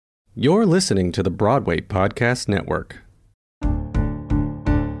You're listening to the Broadway Podcast Network. Hello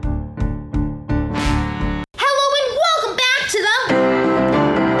and welcome back to the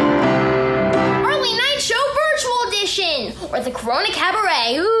Early Night Show Virtual Edition, or the Corona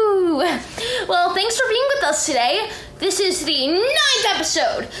Cabaret. Ooh. Well, thanks for being with us today. This is the 9th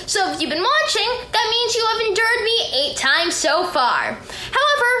episode, so if you've been watching, that means you have endured me 8 times so far.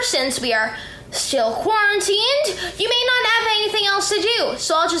 However, since we are still quarantined, you may not have anything else to do,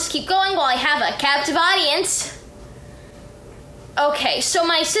 so I'll just keep going while I have a captive audience. Okay, so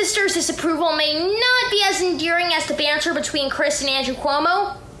my sister's disapproval may not be as endearing as the banter between Chris and Andrew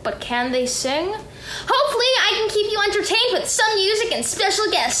Cuomo, but can they sing? Hopefully I can keep you entertained with some music and special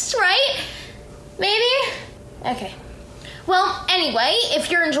guests, right? Maybe? Okay. Well, anyway, if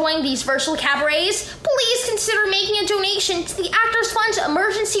you're enjoying these virtual cabarets, please consider making a donation to the Actors Fund's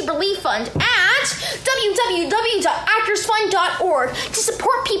Emergency Relief Fund at www.actorsfund.org to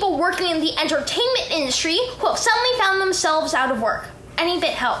support people working in the entertainment industry who have suddenly found themselves out of work. Any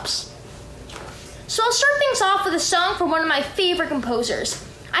bit helps. So I'll start things off with a song from one of my favorite composers.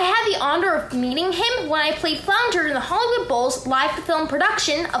 I had the honor of meeting him when I played Flounder in the Hollywood Bowl's live-to-film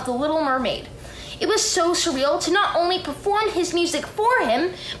production of The Little Mermaid. It was so surreal to not only perform his music for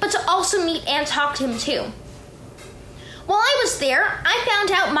him, but to also meet and talk to him too. While I was there, I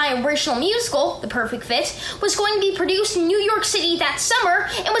found out my original musical, The Perfect Fit, was going to be produced in New York City that summer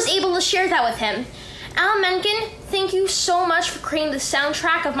and was able to share that with him. Al Menken, thank you so much for creating the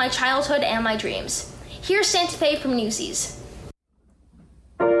soundtrack of my childhood and my dreams. Here's Santa Fe from Newsies.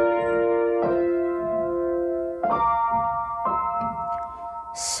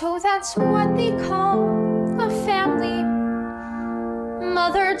 So that's what they call a family.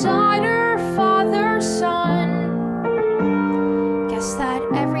 Mother, daughter, father, son. Guess that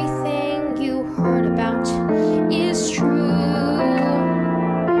everything you heard about is true.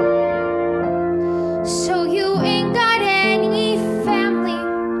 So you ain't got any family.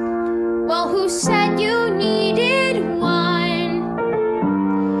 Well, who said you needed one?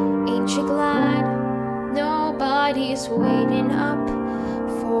 Ain't you glad nobody's waiting up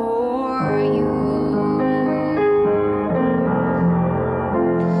for you?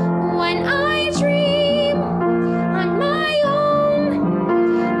 When I dream on my own,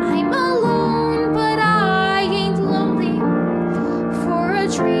 I'm alone, but I ain't lonely. For a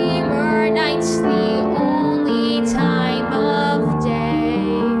dreamer, night's the only time of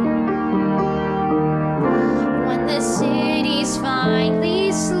day. When the city's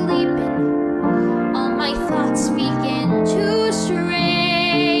finally sleeping, all my thoughts begin to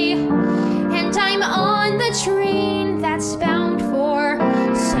stray, and I'm on the train that's bound for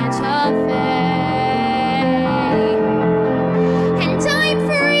Santa Fe. And I'm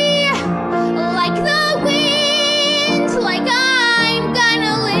free, like the wind, like I'm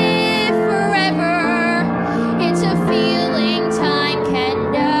gonna live forever. It's a feeling time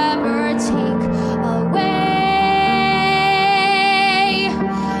can never take away.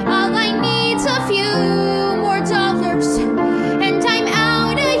 All I need's a few more dollars, and I'm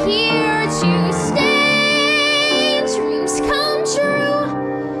out of here to stay. Dreams come true,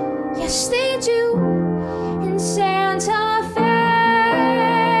 yes they do, in Santa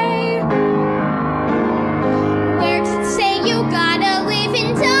Fe. Where does it say you gotta live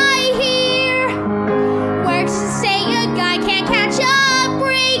and die here? Where does it say a guy can't catch a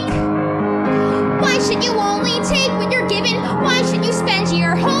break? Why should you only take what you're given? Why should you spend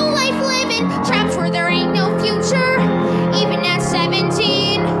your whole life living trapped where there ain't no future? Even at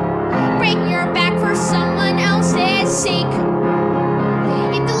 17, breaking your back for someone else's sake.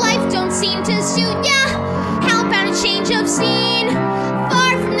 If the life don't seem to suit ya, how about a change of scene?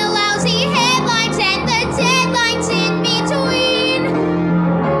 Far from the lousy headlines and the deadlines in between.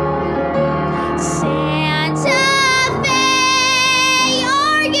 Santa Fe,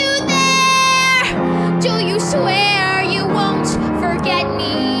 are you there? Do you swear you won't forget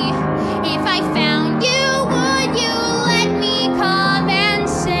me? If I found you, would you let me come and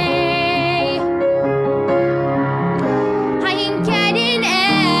say? I ain't getting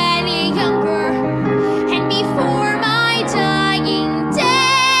any younger, and before my dying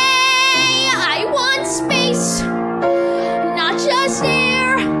day, I want space, not just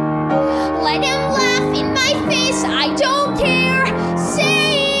air. Let him laugh in my face, I don't care.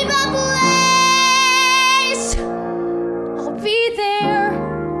 Save a place, I'll be there.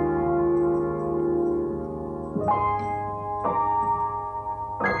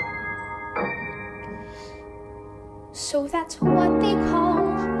 So that's what they call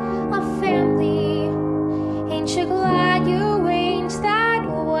a family. Ain't you glad you ain't that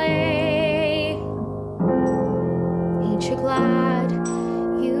way? Ain't you glad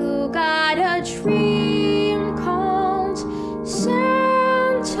you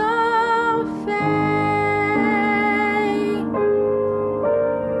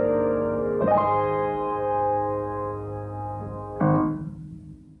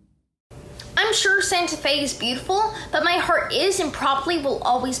I'm sure Santa Fe is beautiful, but my heart is and probably will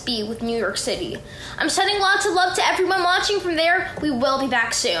always be with New York City. I'm sending lots of love to everyone watching from there. We will be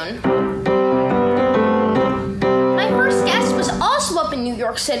back soon. My first guest was also up in New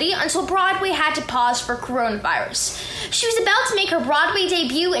York City until Broadway had to pause for coronavirus. She was about to make her Broadway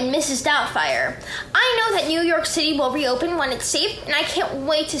debut in Mrs. Doubtfire. I know that New York City will reopen when it's safe, and I can't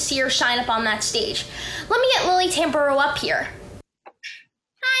wait to see her shine up on that stage. Let me get Lily Tamburo up here.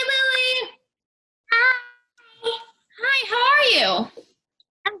 Hi, Lily. Hi. Hi, how are you?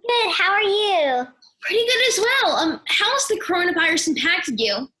 I'm good. How are you? Pretty good as well. How has the coronavirus impacted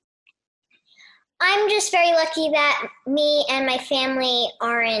you? I'm just very lucky that me and my family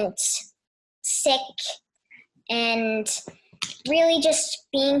aren't sick, and really just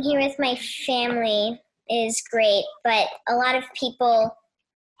being here with my family is great. But a lot of people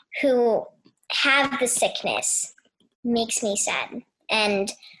who have the sickness makes me sad.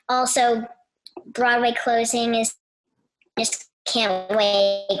 And also Broadway closing is just can't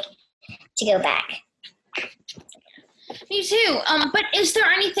wait to go back. Me too. But is there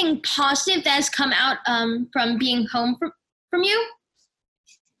anything positive that has come out from being home from you?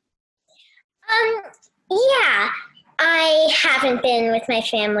 Yeah, I haven't been with my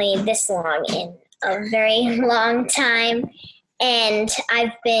family this long in a very long time, and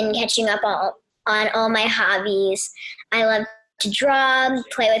I've been catching up on all my hobbies. I love to draw,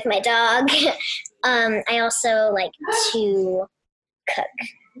 play with my dog. I also like to cook.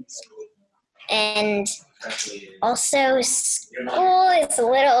 And also school is a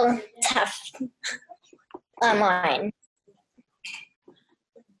little tough online.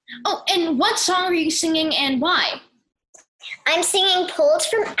 Oh, and what song are you singing and why? I'm singing Pulled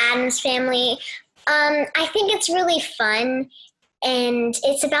from Addams Family. I think it's really fun, and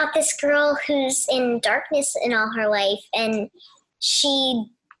it's about this girl who's in darkness in all her life, and she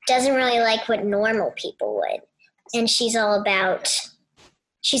doesn't really like what normal people would. And she's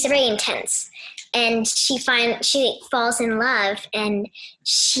very intense, and she falls in love, and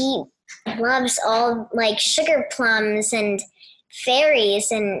she loves all like sugar plums and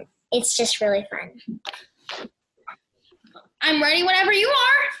fairies, and it's just really fun. I'm ready whenever you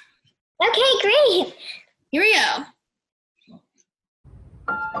are. Okay, great. Here we go.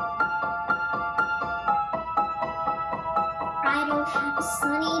 I don't have a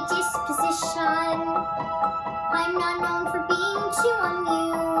sunny disposition. I'm not known for being too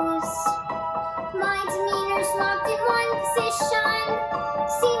amused. My demeanor's locked in one position.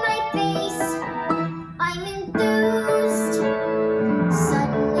 See my face, I'm enthused.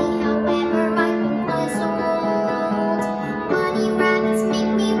 Suddenly, however, I've been puzzled. Bunny rabbits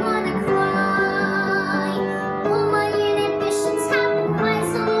make me wanna cry. All my inhibitions have been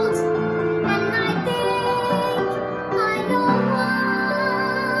muzzled, and I think I know why.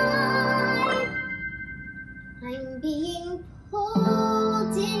 I'm being pulled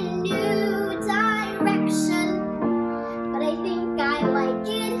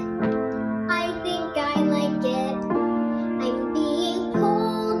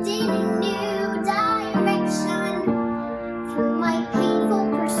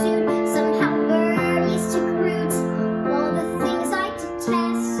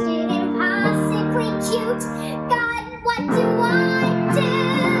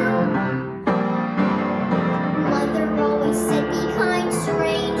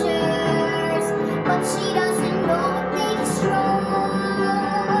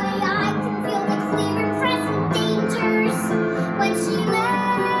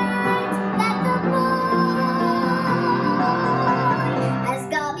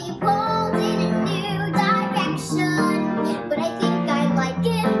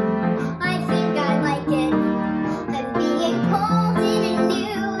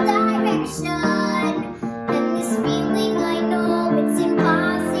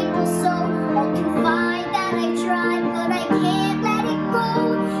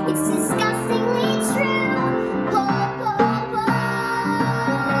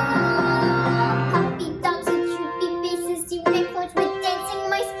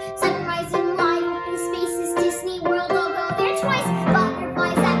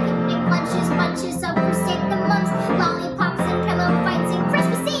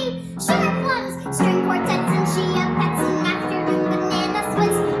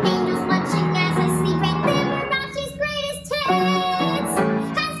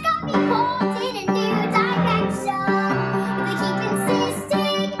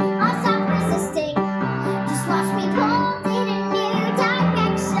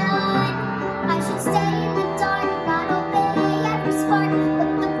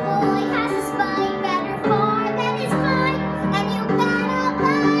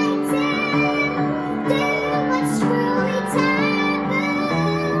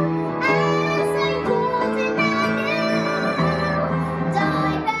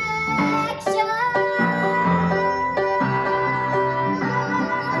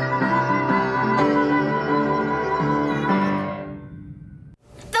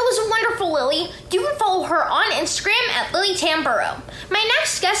Tamburo. My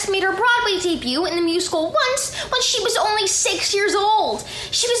next guest made her Broadway debut in the musical Once when she was only 6 years old.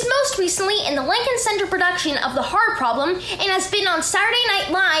 She was most recently in the Lincoln Center production of The Hard Problem and has been on Saturday Night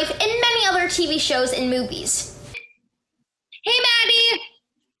Live and many other TV shows and movies. Hey, Maddie.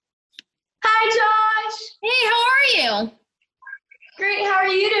 Hi, Josh. Hey, how are you? Great. How are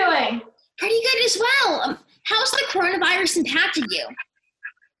you doing? Pretty good as well. How's the coronavirus impacted you?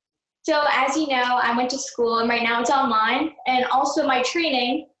 So, as you know, I went to school and right now it's online. And also my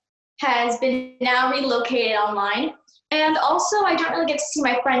training has been now relocated online. And also I don't really get to see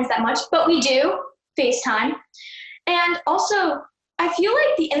my friends that much, but we do FaceTime. And also I feel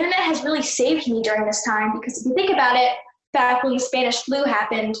like the internet has really saved me during this time because if you think about it, back when the Spanish flu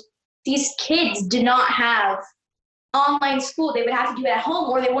happened, these kids did not have online school. They would have to do it at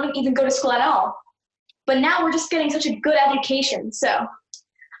home or they wouldn't even go to school at all. But now we're just getting such a good education. So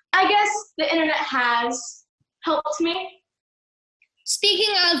I guess the internet has helped me.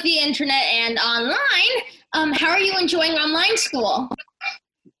 Speaking of the internet and online, how are you enjoying online school?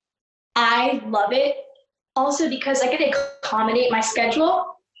 I love it. Also because I get to accommodate my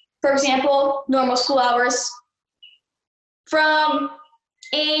schedule. For example, normal school hours from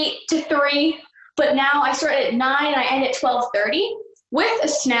 8 to 3, but now I start at 9 and I end at 12:30 with a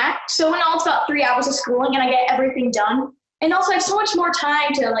snack. So in all, it's about 3 hours of schooling and I get everything done. And also I have so much more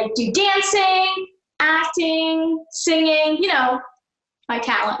time to do dancing, acting, singing, my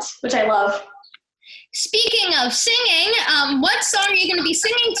talents, which I love. Speaking of singing, what song are you going to be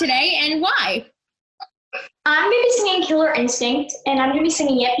singing today and why? I'm going to be singing Killer Instinct, and I'm going to be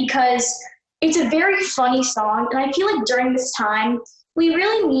singing it because it's a very funny song. And I feel like during this time, we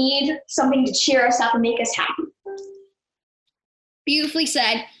really need something to cheer us up and make us happy. Beautifully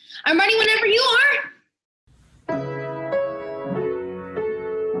said. I'm ready whenever you are.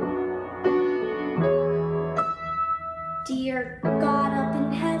 Dear God up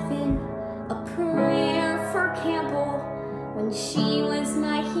in heaven, a prayer for Campbell. When she was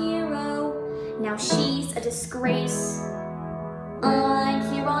my hero, now she's a disgrace. I'm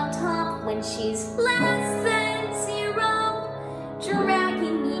here on top when she's less than zero,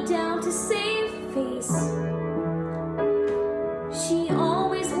 dragging me down to save face. She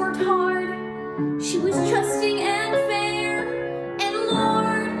always worked hard, she was trusting and fair, and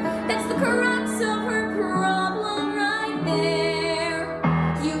Lord, that's the crux of her problem right there.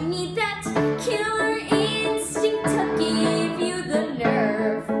 You need that killer instinct to give you the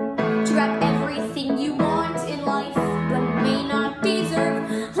nerve to grab everything you want in life but may not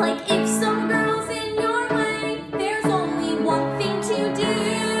deserve. Like if some girl's in your way, there's only one thing to do.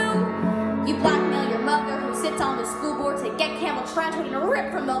 You blackmail your mother who sits on the school board to get Campbell trying to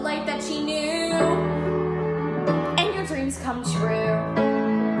rip from the life that she knew. And your dreams come true.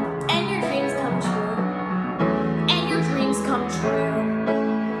 And your dreams come true. And your dreams come true.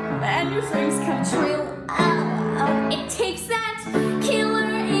 And your dreams come true. Oh, it takes that killer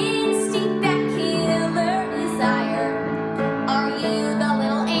instinct, that killer desire. Are you the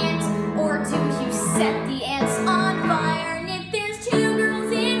little ant, or do you set the ants on fire? And if there's two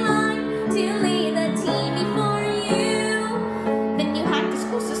girls in line to lead the team before you, then you hack the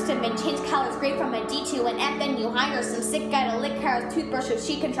school system and change Kyler's grade from a D to an F. Then you hire some sick guy to lick Kyler's toothbrush so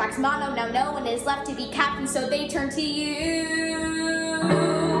she contracts mono. Now no one is left to be captain, so they turn to you.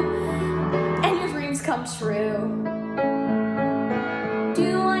 And your dreams come true.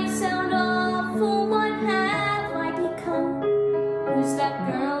 Do I sound awful? What have I become? Who's that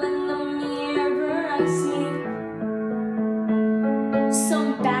girl in the mirror I see?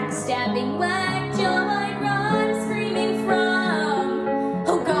 Some backstabbing whack job I'd run screaming from.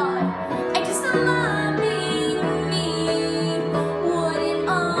 Oh God, I just love being me. Wouldn't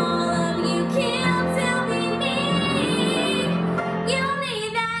all of you kill to be me? You'll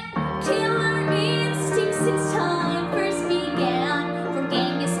need that killer instinct since time first began. From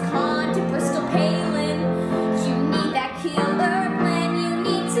Genghis Khan to Bristol Palin, you need that killer plan. You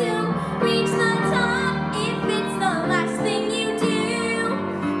need to reach the top if it's the last thing you do.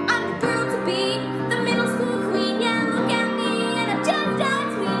 I'm the girl to be, the middle school queen. Yeah, look at me, and I'm just a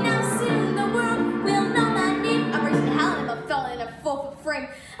tween. Now soon the world will know my name. I'm raising hell and I'm a felon in a full frame.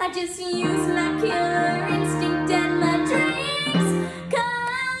 I just use my killer instinct and my dreams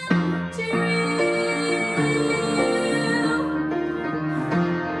come true.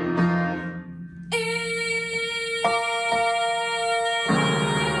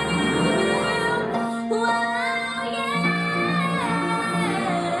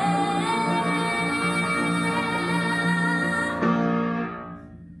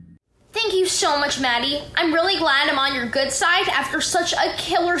 Thank you so much, Maddie. I'm really glad I'm on your good side after such a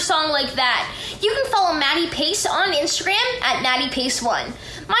killer song like that. You can follow Maddie Pace on Instagram at MaddiePace1.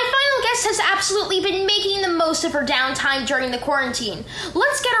 My final guest has absolutely been making the most of her downtime during the quarantine.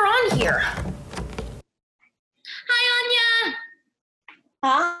 Let's get her on here. Hi, Anya.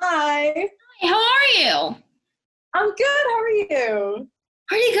 Hi. How are you? I'm good. How are you?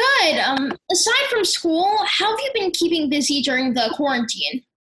 Pretty good. Aside from school, how have you been keeping busy during the quarantine?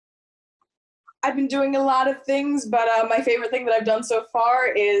 I've been doing a lot of things, but my favorite thing that I've done so far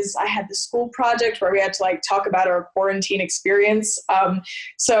is I had the school project where we had to talk about our quarantine experience.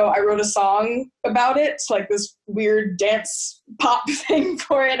 So I wrote a song about it, like this weird dance pop thing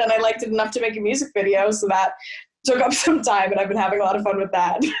for it, and I liked it enough to make a music video, so that took up some time, and I've been having a lot of fun with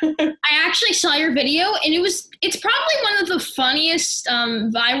that. I actually saw your video, and it's probably one of the funniest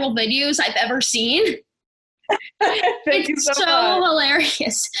viral videos I've ever seen. Thank you so much.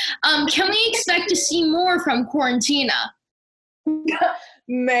 Hilarious. Can we expect to see more from Quarantina?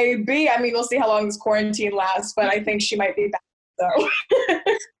 Maybe. I mean, we'll see how long this quarantine lasts, but I think she might be back, so.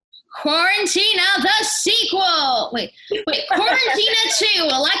 Quarantina, the sequel! Wait, Quarantina 2,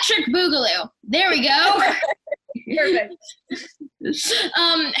 Electric Boogaloo. There we go. Perfect.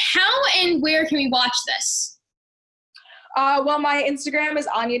 How and where can we watch this? Well, my Instagram is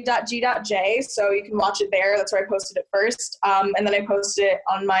anya.g.j, so you can watch it there. That's where I posted it first. And then I posted it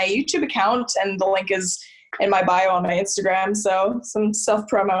on my YouTube account, and the link is in my bio on my Instagram, so some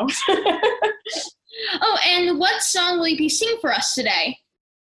self-promo. Oh, and what song will you be singing for us today?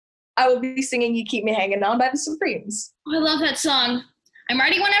 I will be singing You Keep Me Hanging On by the Supremes. Oh, I love that song. I'm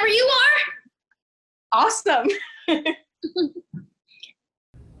ready whenever you are. Awesome.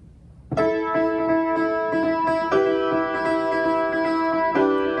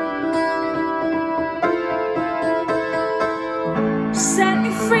 Set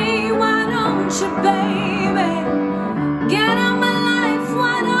me free, why don't you, baby? Get out my life,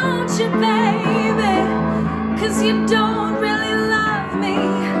 why don't you, baby? 'Cause you don't really love me,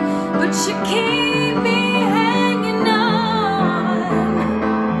 but you keep me hanging on.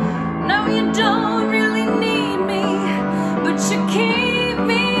 No, you don't really need me, but you keep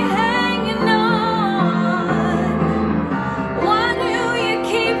me hanging on. Why do you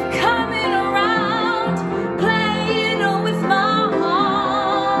keep coming around, playing with my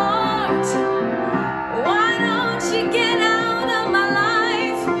heart? Why don't you get out of my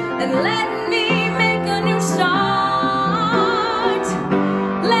life and let me make a new start?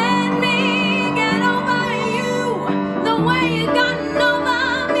 Let me get over you the way you gotten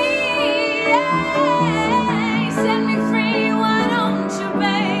over me. Yeah. Set me free, why don't you,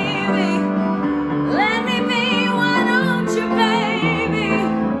 baby? Let me be, why don't you, baby?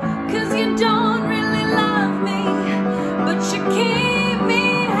 'Cause you don't really love me, but you keep me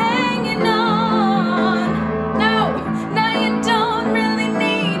hanging on. No, you don't really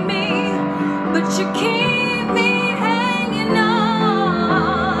need me, but you keep me hanging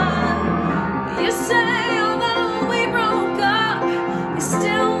on. You say although we broke up, you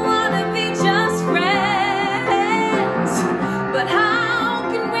still wanna be just friends. But how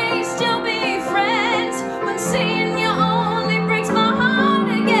can we still be friends when seeing you only breaks my heart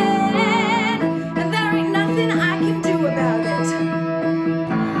again? And there ain't nothing I can do about it.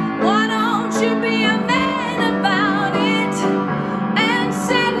 Why don't you be a man about it and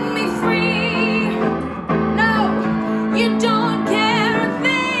set me free? No, you don't care a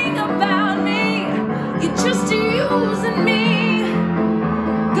thing about me. You're just using me.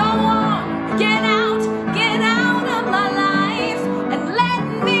 Go on, get out of my life and let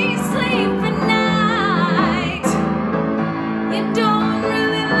me sleep at night. You don't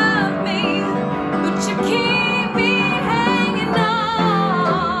really love me, but you keep me hanging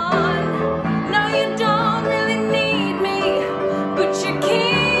on. No, you don't really need me, but you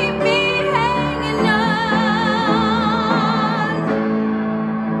keep me hanging on.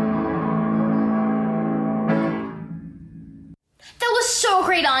 That was so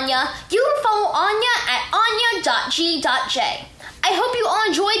great, Anya. You can follow Anya at anya.g.j. I hope you all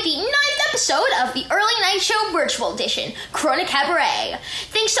enjoyed the 9th episode of the Early Night Show Virtual Edition, Corona Cabaret.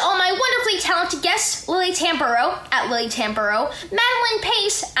 Thanks to all my wonderfully talented guests, Lily Tamburo at Lily Tamburo, Madeleine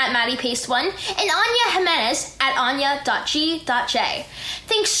Pace at MaddiePace1, and Anya Jimenez at anya.g.j.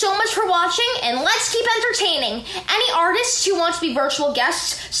 Thanks so much for watching, and let's keep entertaining. Any artists who want to be virtual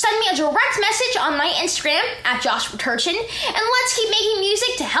guests, send me a direct message on my Instagram at Joshua Turchin, and let's keep making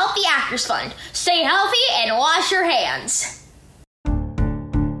music to help the Actors Fund. Stay healthy and wash your hands.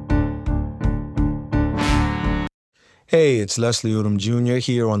 Hey, it's Leslie Odom Jr.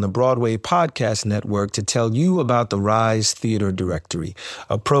 here on the Broadway Podcast Network to tell you about the Rise Theater Directory,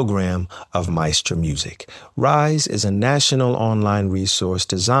 a program of Maestra Music. Rise is a national online resource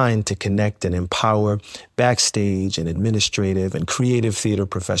designed to connect and empower backstage and administrative and creative theater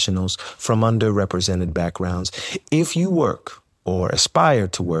professionals from underrepresented backgrounds. If you work or aspire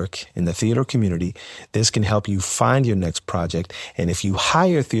to work in the theater community, this can help you find your next project. And if you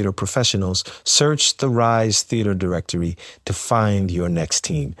hire theater professionals, search the Rise Theater Directory to find your next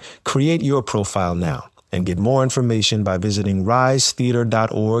team. Create your profile now and get more information by visiting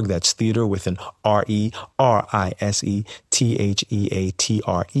risetheater.org. That's theater with an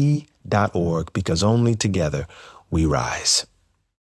RERISETHEATRE.org, because only together we rise.